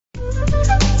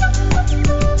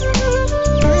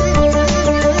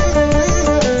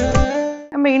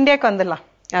நம்ம இந்தியாக்கு வந்துடலாம்.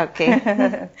 Okay.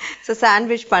 So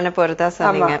sandwich பண்ண போறதா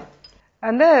சொன்னீங்க.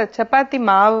 அந்த சப்பாத்தி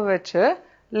மாவு வச்சு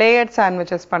லேயர்ட்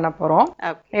சாண்ட்விச்சஸ் பண்ண போறோம்.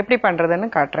 எப்படி பண்றதுன்னு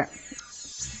காட்டுறேன்.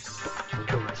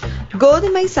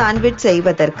 கோதுமை சாண்ட்விச்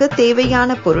செய்வதற்கு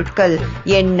தேவையான பொருட்கள்: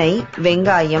 எண்ணெய்,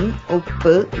 வெங்காயம்,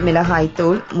 உப்பு,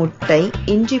 மிளகாய்த்தூள், முட்டை,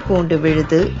 இஞ்சி பூண்டு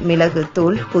விழுது,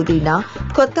 மிளகுத்தூள், புதினா,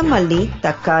 கொத்தமல்லி,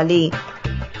 தக்காளி.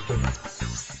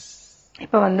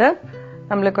 இப்போ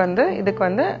நம்மளுக்கு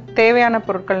இதுக்கு தேவையான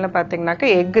பொருட்கள்னு பாத்தீங்கன்னாக்க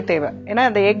எக் தேவை. ஏன்னா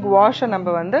அந்த எக் வாஷை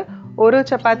நம்ம ஒரு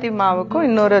சப்பாத்தி மாவுக்கும்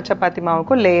இன்னொரு சப்பாத்தி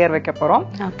மாவுக்கும் லேயர் வைக்க போறோம்.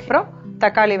 அப்புறம்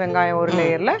தக்காளி வெங்காயம் ஒரு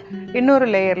லேயர்ல, இன்னொரு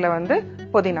லேயர்ல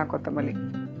புதினா கொத்தமல்லி.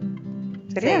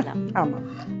 சரியா? ஆமா.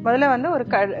 முதல்ல ஒரு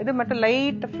இது மட்டும்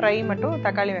லைட் ஃப்ரை மட்டும்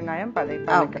தக்காளி வெங்காயம்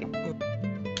பண்ணிக்கணும்.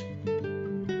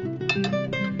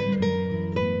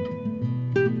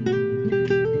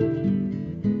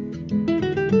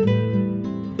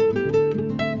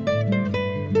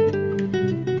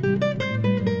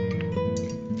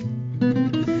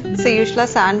 யூஸ்வலா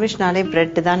சாண்ட்விச்னாலே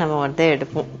பிரெட் தான் நம்ம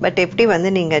எடுப்போம். பட்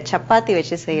எப்படி நீங்க சப்பாத்தி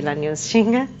வச்சு செய்யலாம்னு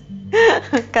யோசிச்சீங்க?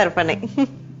 கற்பனை.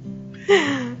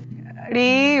 அப்படி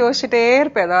யோசிச்சுட்டே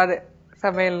இருப்பேன் ஏதாவது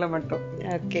சமையல்ல மட்டும்.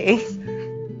 ஓகே.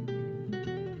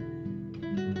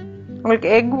 உங்களுக்கு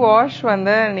எக் வாஷ்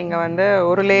நீங்க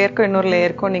ஒரு லேயருக்கும் இன்னொரு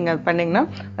லேயருக்கும் நீங்க பண்ணீங்கன்னா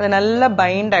அது நல்லா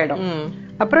பைண்ட் ஆயிடும்.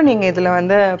 அப்புறம் நீங்க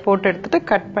இதுல போட்டு எடுத்துட்டு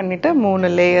கட் பண்ணிட்டு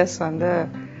 3 லேயர்ஸ்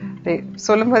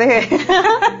சொல்லும் போதே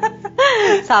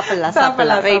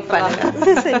சாப்பிடலாம். வெயிட் பண்ணுங்க,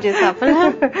 செஞ்சு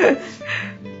சாப்பிடலாம்.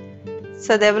 சோ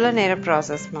அது எவ்வளவு நேரம்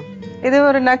ப்ராசஸ் மேம்? இது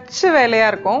ஒரு நச்சு வேலையா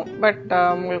இருக்கும். பட்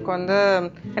உங்களுக்கு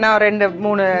ஏன்னா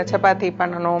 2-3 சப்பாத்தி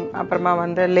பண்ணணும், அப்புறமா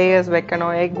லேயர்ஸ்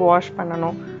வைக்கணும், எக் வாஷ்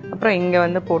பண்ணணும், அப்புறம்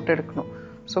இங்க போட்டு எடுக்கணும்.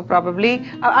 ஸோ ப்ராபப்ளி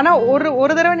ஆனா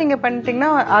ஒரு தடவை நீங்க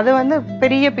பண்ணிட்டீங்கன்னா அது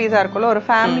பெரிய பீஸா இருக்கும்ல. ஒரு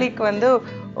ஃபேமிலிக்கு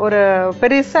ஒரு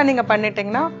பெருசா நீங்க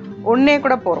பண்ணிட்டீங்கன்னா ஒன்னே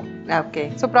கூட போறோம். ஓகே.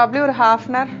 ஸோ ப்ராபப்ளி ஒரு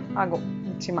 1/2 hour ஆகும்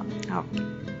நிச்சயமா. ஓகே.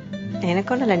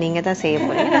 எனக்கு ஒண்ணும் இல்லை, நீங்க தான் செய்ய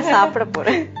போறீங்க, நான் சாப்பிட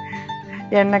போறேன்.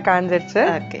 எண்ணெய் காஞ்சிருச்சு.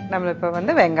 நம்ம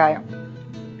இப்ப வெங்காயம்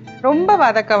ரொம்ப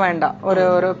வதக்க வேண்டாம். ஒரு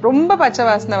ரொம்ப பச்சை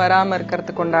வாசனை வராம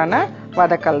இருக்கிறதுக்கு உண்டான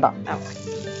வதக்கல் தான்.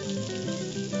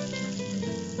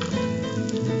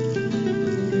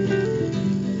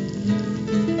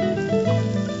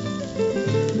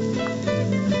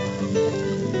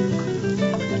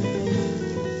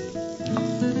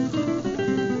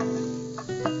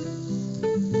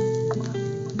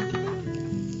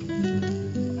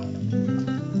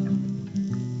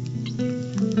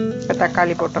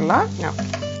 தக்காளி போட்டுடலாம்.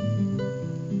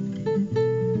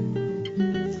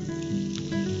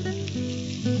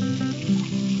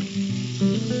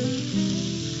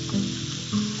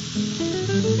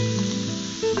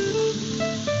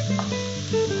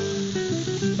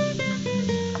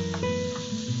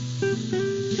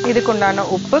 இதுக்குண்டான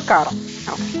உப்பு, காரம்.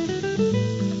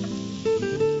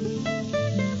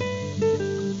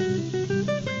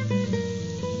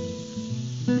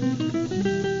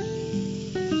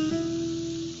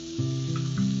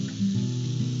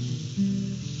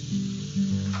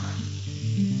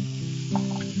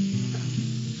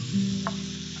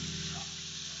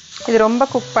 இது ரொம்ப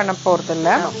குக் பண்ண போறது இல்ல.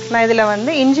 நான் இதுல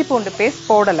இஞ்சி பூண்டு பேஸ்ட்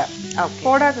போடல.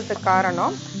 போடாததுக்கு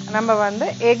காரணம் நம்ம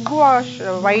எக் வாஷ்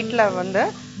ஒயிட்ல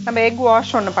நம்ம எக்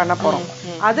வாஷ் ஒண்ணு பண்ண போறோம்.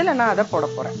 அதுல நான் அதை போட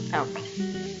போறேன்.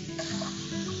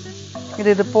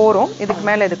 இது போறோம். இதுக்கு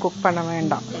மேல இது குக் பண்ண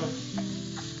வேண்டாம்.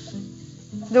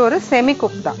 இது ஒரு செமி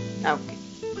குக் தான்.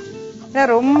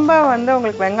 ரொம்ப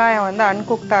உங்களுக்கு வெங்காயம்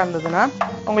அன்குக்டா இருந்ததுன்னா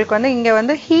உங்களுக்கு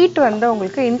இங்க ஹீட்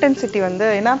உங்களுக்கு இன்டென்சிட்டி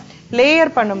ஏன்னா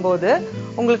லேயர் பண்ணும்போது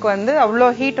உங்களுக்கு அவ்வளோ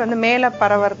ஹீட் மேல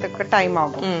பரவறதுக்கு டைம்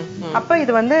ஆகும். அப்ப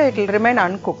இது இட் வில் ரிமைன்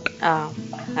அன்குக்ட்.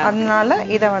 அதனால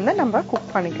இத நம்ம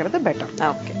குக் பண்ணிக்கிறது பெட்டர்.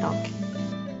 Okay okay.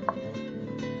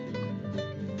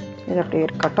 இது அப்படியே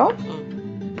இருக்கட்டும்.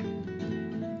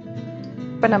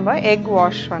 இப்ப நம்ம எக்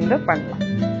வாஷ் பண்ணலாம்.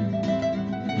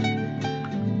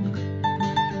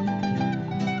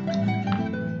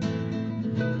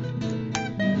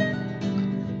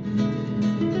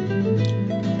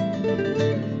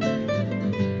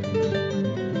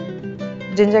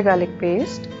 ginger garlic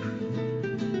paste,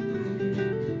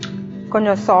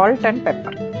 கொஞ்சம் salt and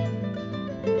pepper.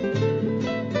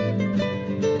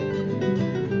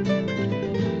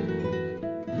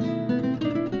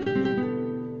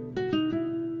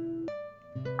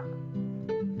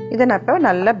 இதை நான் இப்ப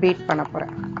நல்லா பீட் பண்ண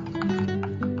போறேன்.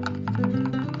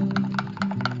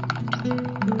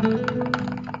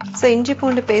 சோ இஞ்சி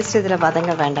பூண்டு பேஸ்ட் இதுல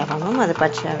வதங்க வேண்டாமா மேம்? அது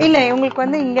பச்சை இல்ல,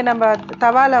 உங்களுக்கு இங்க நம்ம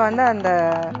தவால அந்த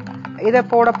இத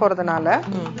போட போறதுனால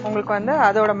உங்களுக்கு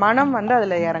அதோட மனம்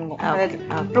அதுல இறங்கும்.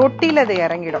 ரொட்டில அது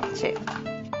இறங்கிடும். சரி,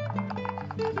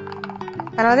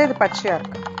 அதனால இது பச்சையா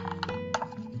இருக்கு.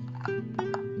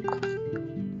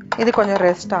 இது கொஞ்சம்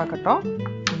ரெஸ்ட் ஆகட்டும்.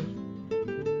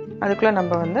 அதுக்குள்ள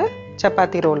நம்ம வந்து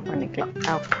சப்பாத்தி ரோல் பண்ணிக்கலாம்.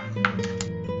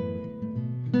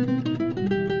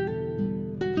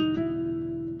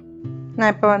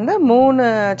 நான் இப்ப வந்து 3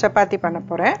 சப்பாத்தி பண்ண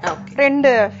போறேன். 2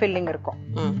 ஃபில்லிங் இருக்கும்.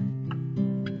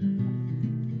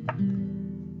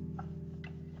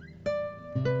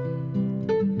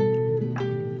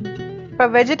 இப்ப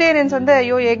வெஜிடேரியன்ஸ் வந்து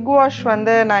ஐயோ எக் வாஷ்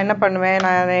வந்து நான் என்ன பண்ணுவேன்,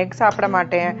 நான் எக் சாப்பிட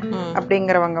மாட்டேன்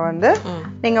அப்படிங்கிறவங்க வந்து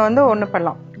நீங்க வந்து ஒண்ணு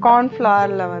பண்ணலாம்.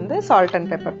 கார்ன்ஃபிளவர்ல வந்து சால்ட்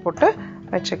அண்ட் பெப்பர் போட்டு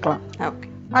வச்சுக்கலாம்.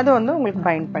 அது வந்து உங்களுக்கு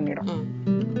பைண்ட் பண்ணிடும்.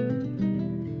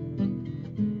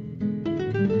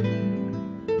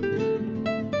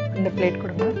 இந்த பிளேட்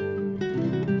கொடுங்க.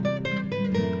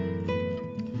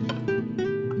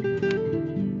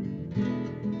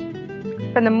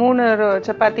 இப்ப இந்த 3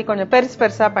 சப்பாத்தி கொஞ்சம்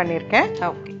பெருசா பண்ணிருக்கேன்.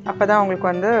 அப்பதான் உங்களுக்கு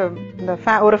வந்து இந்த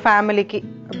ஒரு ஃபேமிலிக்கு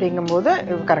அப்படிங்கும்போது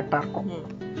இது கரெக்டா இருக்கும்.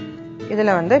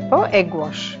 இதுல வந்து இப்போ எக்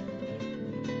வாஷ்.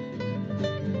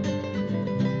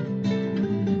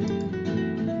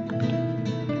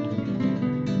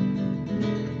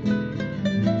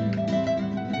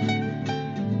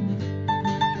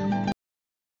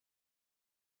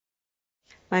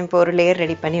 இப்போ ஒரு லேயர்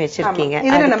ரெடி பண்ணி வச்சிருக்கீங்க.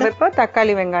 இதுல நம்ம இப்போ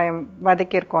தக்காளி வெங்காயம்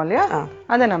வதக்கி இருக்கோம் இல்லையா,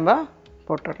 அதை நம்ம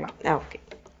போட்டுடலாம். ஓகே.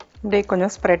 இப்படியே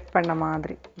கொஞ்சம் ஸ்ப்ரெட் பண்ண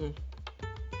மாதிரி.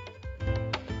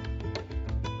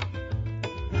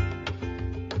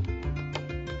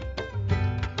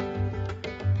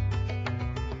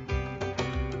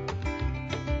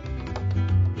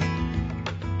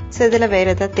 இதுல வேற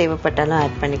ஏதாவது தேவைப்பட்டாலும்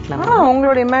ஆட் பண்ணிக்கலாம்.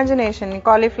 உங்களோட இமேஜினேஷன்.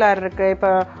 காலிஃபிளவர் இருக்கு, இப்ப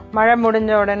மழை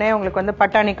முடிஞ்ச உடனே உங்களுக்கு வந்து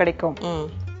பட்டாணி கிடைக்கும்.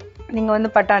 நீங்க வந்து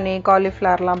பட்டாணி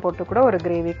காலிஃபிளவர் எல்லாம் போட்டு கூட ஒரு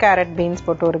கிரேவி, கேரட் பீன்ஸ்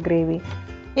போட்டு ஒரு கிரேவி,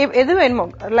 எது வேணுமோ,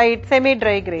 லைட் செமி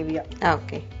ட்ரை கிரேவியா.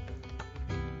 ஓகே.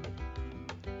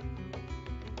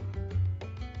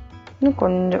 இன்னும்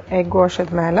கொஞ்சம் எக் வாஷ்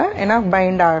இது மேல, ஏன்னா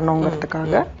பைண்ட்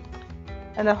ஆகணுங்கிறதுக்காக.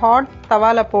 அந்த ஹாட்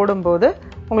தவால போடும்போது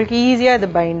உங்களுக்கு ஈஸியா இது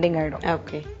பைண்டிங் ஆயிடும்.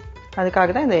 ஓகே.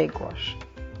 அதுக்காக தான் இந்த எக் வாஷ்.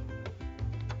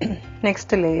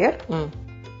 நெக்ஸ்ட் லேயர்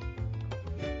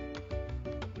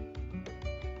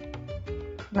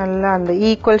நல்லா அந்த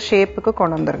ஈக்குவல் ஷேப்புக்கு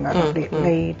கொண்டு வந்துருங்க. அப்படியே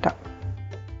லைட்டா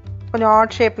கொஞ்சம்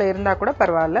ஆட் ஷேப்ல இருந்தா கூட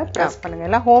பரவாயில்ல, பிரஸ் பண்ணுங்க.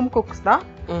 எல்லாம் ஹோம் குக்ஸ் தான்,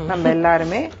 நம்ம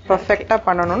எல்லாருமே பெர்ஃபெக்ட்டா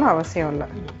பண்ணணும்னு அவசியம் இல்லை.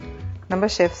 நம்ம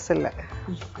ஷெஃப்ஸ் இல்ல.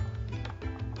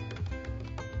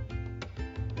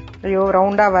 ஐயோ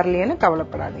ரவுண்டா வரலையேன்னு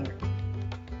கவலைப்படாதீங்க.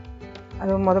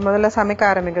 அது முதல்ல சமைக்க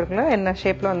ஆரம்பிக்கிறதுக்குள்ள என்ன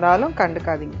ஷேப்ல வந்தாலும்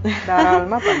கண்டுக்காதீங்க,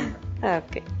 தாராளமா பண்ணுங்க.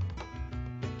 ஓகே.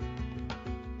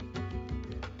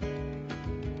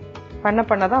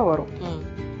 பண்ணதான் வரும்.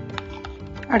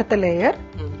 அடுத்த லேயர்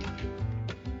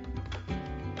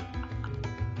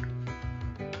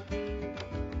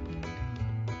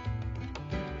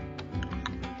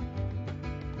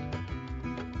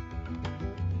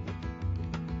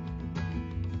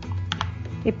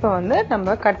இப்ப வந்து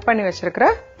நம்ம கட் பண்ணி வச்சிருக்கிற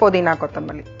புதினா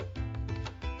கொத்தமல்லி.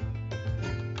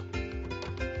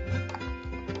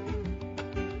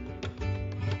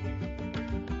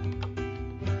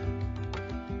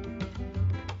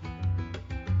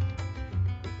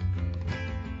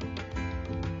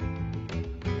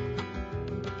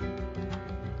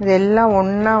 இதெல்லாம்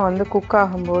ஒன்னா வந்து குக்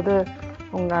ஆகும்போது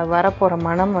உங்க வரப்போற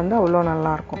மனம் வந்து அவ்வளோ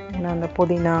நல்லா இருக்கும். ஏன்னா அந்த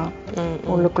புதினா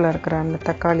உள்ளுக்குள்ள இருக்கிற அந்த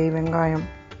தக்காளி வெங்காயம்.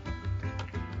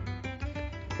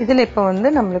 இதுல இப்ப வந்து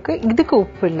நம்மளுக்கு இதுக்கு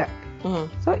உப்பு இல்லை.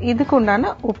 ஸோ இதுக்கு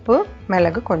உண்டான உப்பு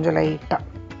மிளகு கொஞ்சம் லைட்டா,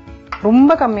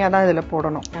 ரொம்ப கம்மியா தான் இதுல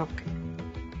போடணும்.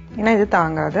 ஏன்னா இது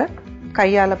தாங்காது.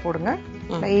 கையால போடுங்க,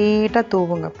 லைட்டா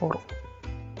தூவுங்க போறோம்.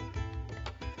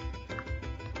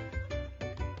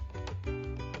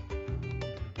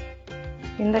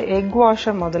 இந்த எக்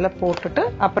வாஷை முதல்ல போட்டுட்டு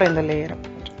அப்புறம் இந்த லேயரை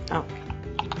போட்டு.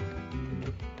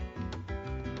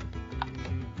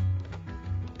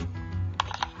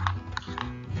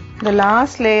 இந்த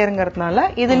லாஸ்ட் லேயருங்கிறதுனால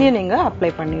இதுலயும் நீங்க அப்ளை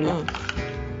பண்ணிடலாம்.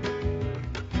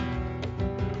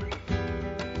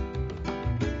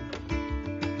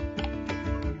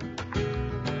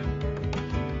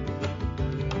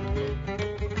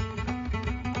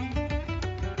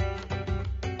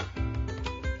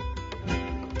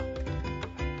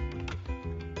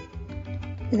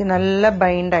 இது நல்லா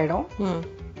பைண்ட் ஆயிடும்.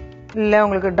 இல்ல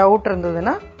உங்களுக்கு டவுட்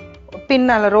இருந்ததுன்னா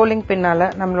பின்னால ரோலிங் பின்னால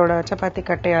நம்மளோட சப்பாத்தி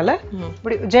கட்டையால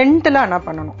இப்படி ஜென்டலா என்ன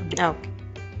பண்ணணும்,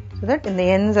 so that இந்த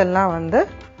எண்ட்ஸ் எல்லாம் வந்து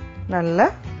நல்லா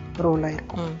ரோல்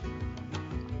ஆயிருக்கும்.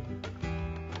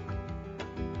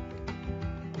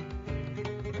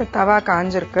 தவா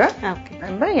காஞ்சிருக்கு,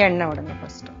 நம்ம எண்ணெய் விடுங்க.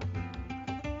 ஃபர்ஸ்ட்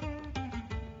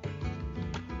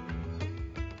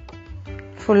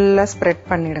ஃபுல்லா ஸ்ப்ரெட்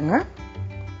பண்ணிடுங்க.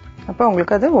 அப்ப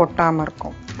உங்களுக்கு அது ஒட்டாம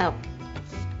இருக்கும்.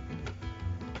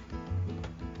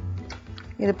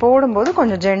 இது போடும்போது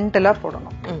கொஞ்சம் ஜென்டிலா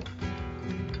போடணும்.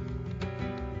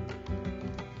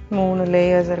 3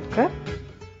 லேயர்ஸ் இருக்கு.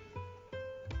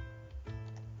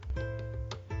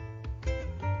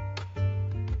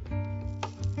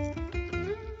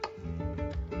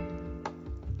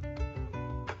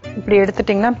 இப்படி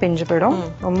எடுத்துட்டீங்கன்னா பிஞ்சு போயிடும்.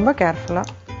 ரொம்ப கேர்ஃபுல்லா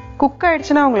குக்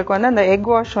ஆயிடுச்சுன்னா உங்களுக்கு வந்து அந்த எக்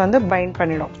வாஷ் வந்து பைண்ட்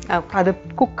பண்ணிடும். அது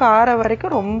குக் ஆற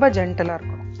வரைக்கும் ரொம்ப ஜென்டிலா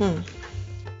இருக்கணும்.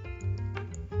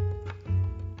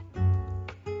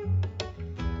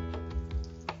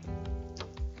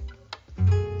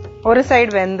 ஒரு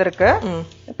சைடு வெந்திருக்கு.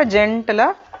 இப்ப ஜென்டிலா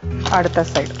அடுத்த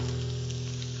சைடு.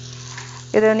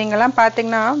 இது நீங்க எல்லாம்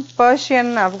பாத்தீங்கன்னா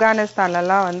பர்ஷியன், ஆப்கானிஸ்தான்ல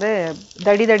எல்லாம் வந்து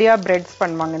தடி தடியா பிரெட்ஸ்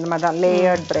பண்ணுவாங்க. இந்த மாதிரி தான்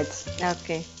லேயர்ட் பிரெட்ஸ்.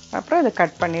 ஓகே. அப்புறம் இதை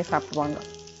கட் பண்ணி சாப்பிடுவாங்க.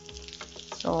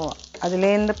 ஸோ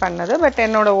அதுலேருந்து பண்ணது. பட்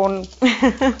என்னோட ஓன்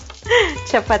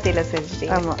சப்பாத்தியில செஞ்சு.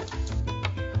 ஆமா.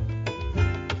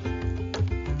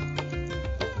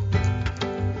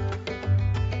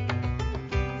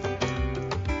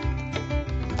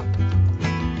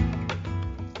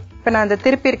 இப்ப நான் அந்த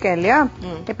திருப்பி இருக்கேன் இல்லையா,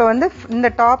 இப்ப வந்து இந்த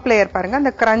டாப் லேயர் பாருங்க,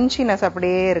 அந்த கிரன்ச்சினஸ்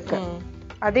அப்படியே இருக்கு.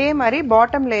 அதே மாதிரி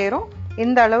பாட்டம் லேயரும்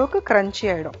இந்த அளவுக்கு கிரன்ச்சி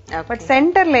ஆயிடும். பட்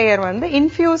சென்டர் லேயர் வந்து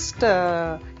இன்ஃபியூஸ்ட்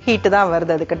ஹீட் தான்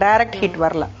வருது, அதுக்கு டைரக்ட் ஹீட்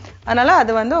வரல. அதனால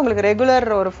அது வந்து உங்களுக்கு ரெகுலர்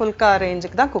ஒரு ஃபுல்கா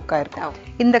ரேஞ்சுக்கு தான் குக் ஆயிருக்கும்.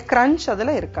 இந்த கிரன்ச்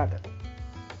அதுல இருக்காது.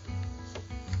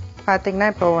 பாத்தீங்கன்னா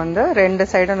இப்போ வந்து 2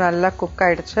 சைடும் நல்லா குக்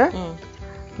ஆயிடுச்சு.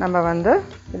 நம்ம வந்து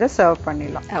இதை சர்வ்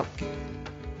பண்ணிடலாம்.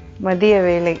 மதிய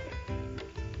வேலை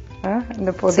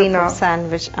இந்த புதினா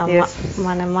சாண்ட்விச்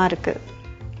மனமா இருக்கு.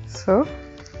 ஸோ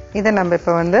இதை நம்ம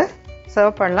இப்போ வந்து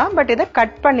சர்வ் பண்ணலாம். பட் இதை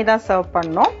கட் பண்ணி தான் சர்வ்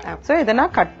பண்ணோம். ஸோ இதை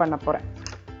நான் கட் பண்ண போறேன்.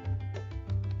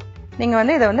 நீங்க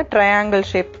வந்து இதை வந்து ட்ரையாங்கிள்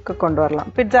ஷேப்க்கு கொண்டு வரலாம்,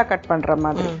 பிட்சா கட் பண்ற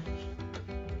மாதிரி.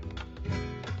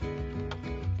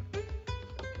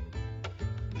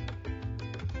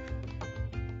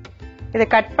 இதை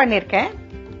கட் பண்ணிருக்கேன்.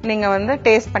 நீங்க வந்து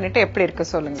டேஸ்ட் பண்ணிட்டு எப்படி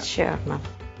இருக்கு சொல்லுங்க. Sure ma'am.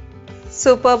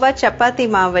 சூப்பர்பா சப்பாத்தி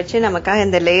மாவு வச்சு நமக்காக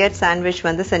இந்த லேயர் சாண்ட்விச்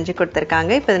வந்து செஞ்சு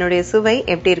கொடுத்திருக்காங்க. இப்ப இதனுடைய சுவை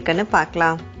எப்படி இருக்குன்னு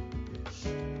பார்க்கலாம்.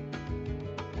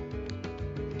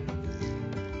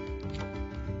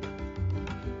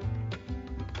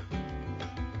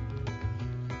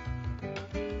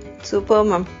 Super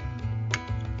ma'am.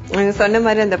 நீங்க சொன்ன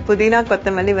மாதிரி அந்த புதினா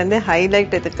கொத்தமல்லி வந்து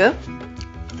ஹைலைட் இதுக்கு.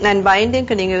 அண்ட்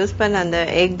பைண்டிங்க்கு நீங்க யூஸ் பண்ண அந்த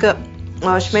எக்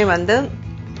வாஷ்மே வந்து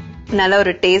நல்ல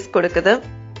ஒரு டேஸ்ட் கொடுக்குது.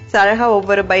 அழகா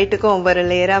ஒவ்வொரு பைட்டுக்கும் ஒவ்வொரு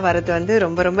லேயரா வர்றது வந்து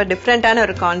ரொம்ப ரொம்ப டிஃப்ரெண்டான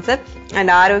ஒரு கான்செப்ட்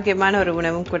அண்ட் ஆரோக்கியமான ஒரு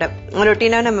உணவும் கூட.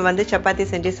 ரொட்டீனா நம்ம வந்து சப்பாத்தி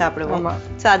செஞ்சு சாப்பிடுவோம்.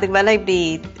 சோ அதுக்கு மேல இப்படி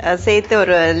சேர்த்து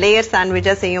ஒரு லேயர்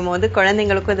சாண்ட்விச்சா செய்யும் போது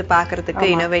குழந்தைங்களுக்கும் இது பாக்குறதுக்கு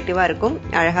இனோவேட்டிவா இருக்கும்,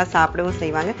 அழகா சாப்பிடவும்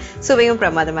செய்வாங்க, சுவையும்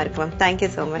பிரமாதமா இருக்கும்.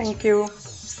 Thank you so much. தேங்க்யூ.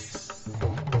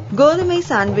 கோதுமை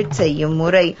சாண்ட்விச் செய்யும்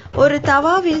முறை: ஒரு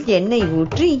தவாவில் எண்ணெய்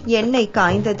ஊற்றி எண்ணெய்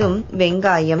காய்ந்ததும்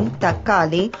வெங்காயம்,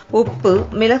 தக்காளி, உப்பு,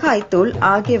 மிளகாய்த்தூள்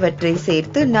ஆகியவற்றை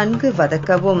சேர்த்து நன்கு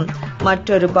வதக்கவும்.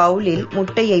 மற்றொரு பவுலில்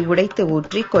முட்டையை உடைத்து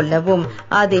ஊற்றி கொள்ளவும்.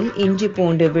 அதில் இஞ்சி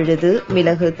பூண்டு விழுது,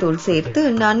 மிளகு தூள் சேர்த்து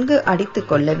நன்கு அடித்துக்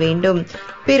கொள்ள வேண்டும்.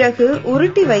 பிறகு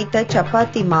உருட்டி வைத்த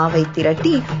சப்பாத்தி மாவை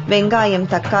திரட்டி வெங்காயம்,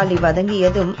 தக்காளி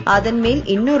வதங்கியதும் அதன் மேல்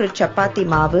இன்னொரு சப்பாத்தி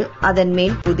மாவு, அதன்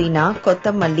மேல் புதினா,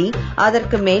 கொத்தமல்லி,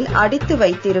 அதற்கு மேல் அடித்து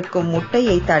வைத்திருக்கும்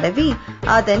முட்டையை தடவி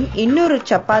அதன் இன்னொரு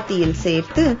சப்பாத்தியில்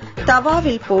சேர்த்து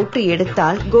தவாவில் போட்டு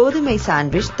எடுத்தால் கோதுமை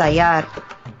சாண்ட்விச் தயார்.